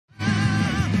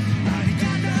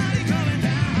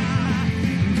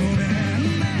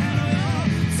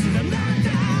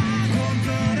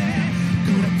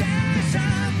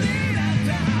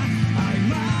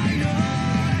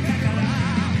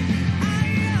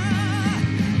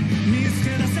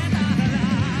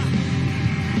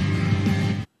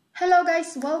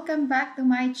guys, welcome back to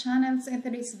my channel. So in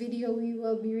today's video, we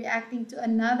will be reacting to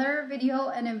another video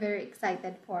and I'm very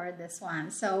excited for this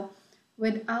one. So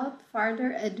without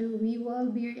further ado, we will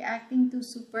be reacting to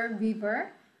Super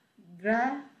BEAVER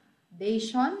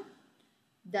Gradation,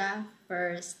 the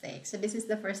first take. So this is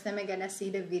the first time I'm gonna see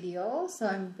the video. So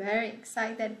I'm very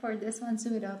excited for this one.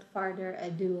 So without further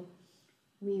ado,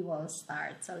 we will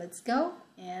start. So let's go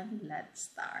and let's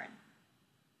start.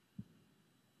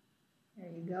 There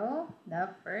you go, the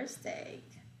first take.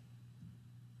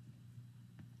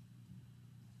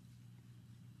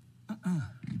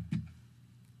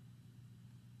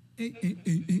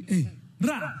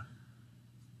 Ra!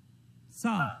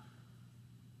 さあ、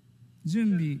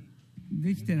準備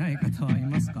できてない方はい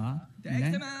ますか？で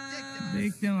きてます。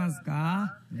できてます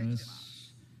か？よ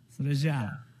し。それじゃ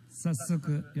あ、早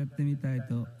速やってみたい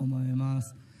と思いま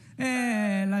す。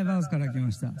ライブハウスから来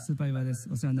ました。スーパーイバーです。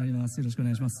お世話になります。よろしくお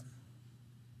願いします。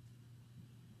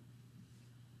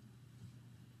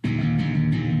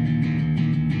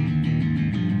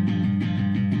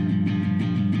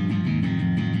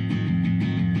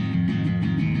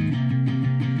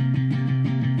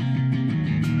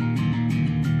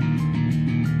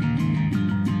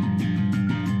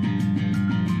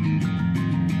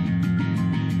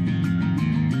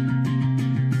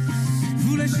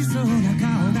嬉しそうな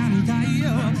顔が見たい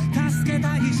よ。助け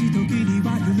たいし時に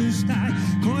は許したい。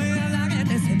声荒げ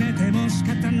て責めても仕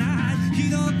方ない。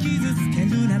人を傷つけ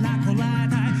るならこらえ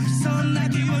たい。そんな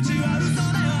気持ちは嘘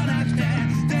ではなくて、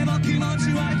でも気持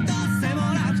ちは一つでも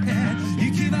なくて、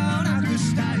行き場をなく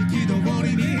した行き通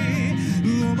りに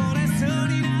埋もれそう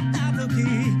になった時、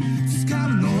掴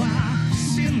むのは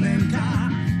信念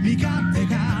か身勝手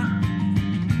か、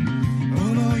思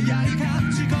いやりか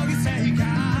自己犠牲か。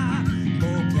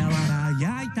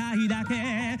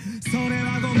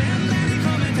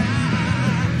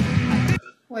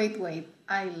Wait,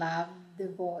 I love the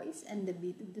voice and the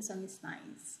beat of the song is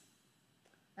nice.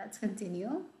 Let's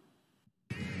continue.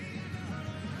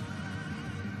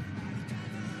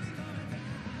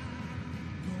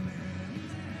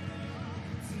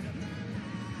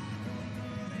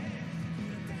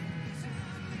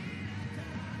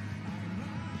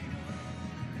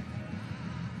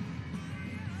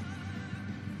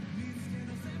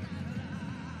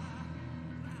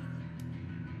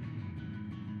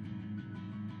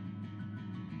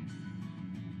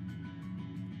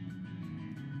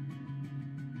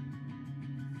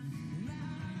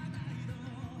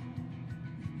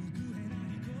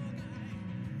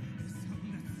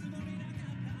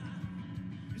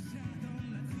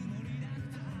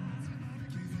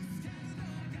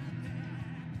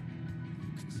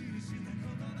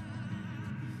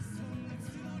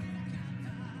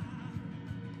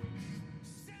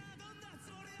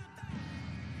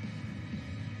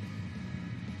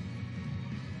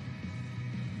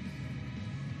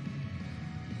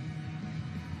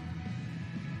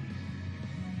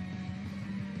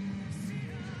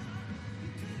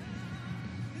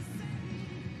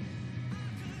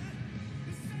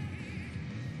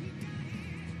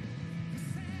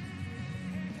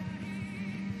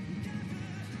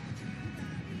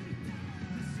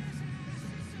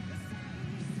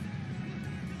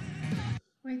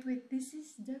 Wait, this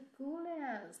is the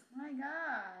coolest. My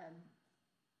God.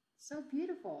 So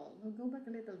beautiful. We'll go back a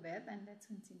little bit and let's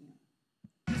continue.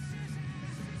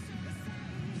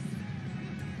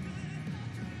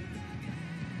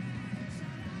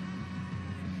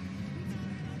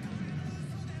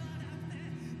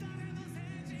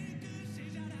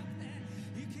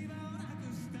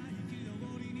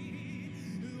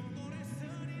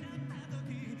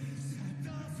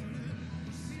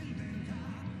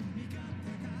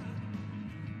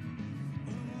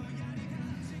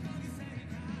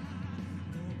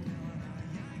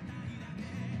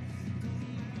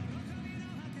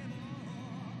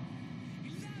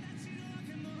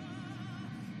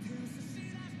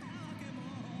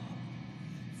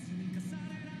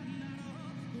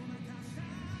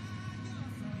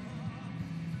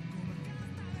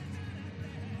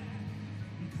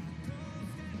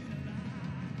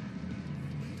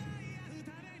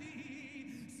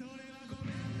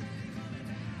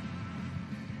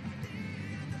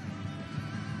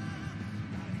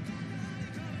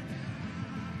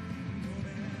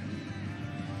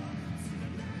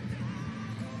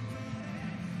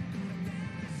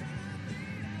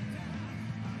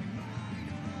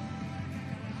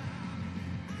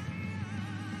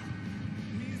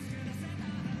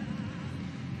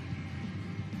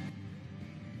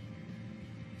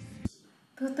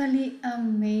 Totally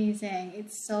amazing.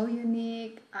 It's so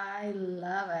unique. I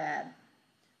love it.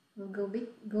 We'll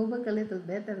go back a little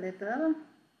bit,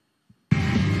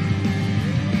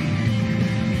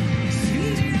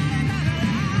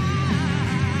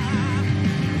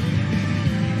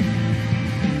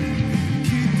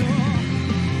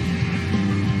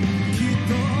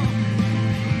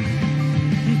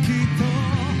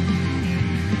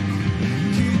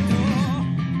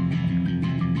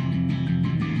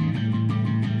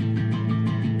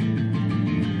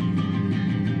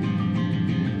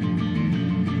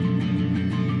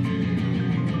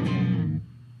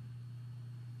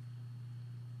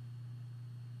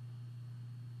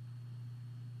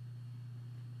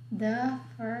 the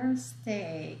first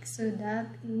take. So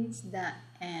that is the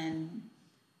end.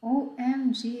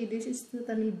 OMG, this is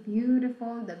totally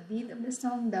beautiful. The beat of the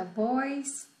song, the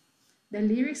voice, the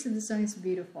lyrics of the song is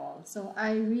beautiful. So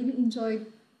I really enjoyed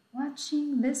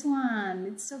watching this one.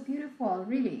 It's so beautiful,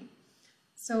 really.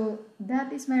 So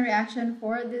that is my reaction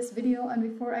for this video. And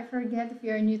before I forget, if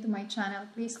you are new to my channel,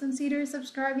 please consider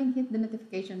subscribing, hit the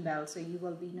notification bell so you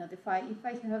will be notified if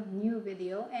I have new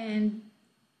video. And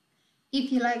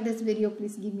if you like this video,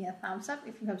 please give me a thumbs up.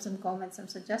 If you have some comments, some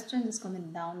suggestions, just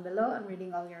comment down below. I'm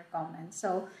reading all your comments.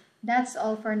 So that's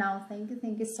all for now. Thank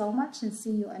you so much, and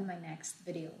see you in my next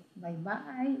video. Bye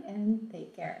bye and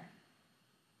take care.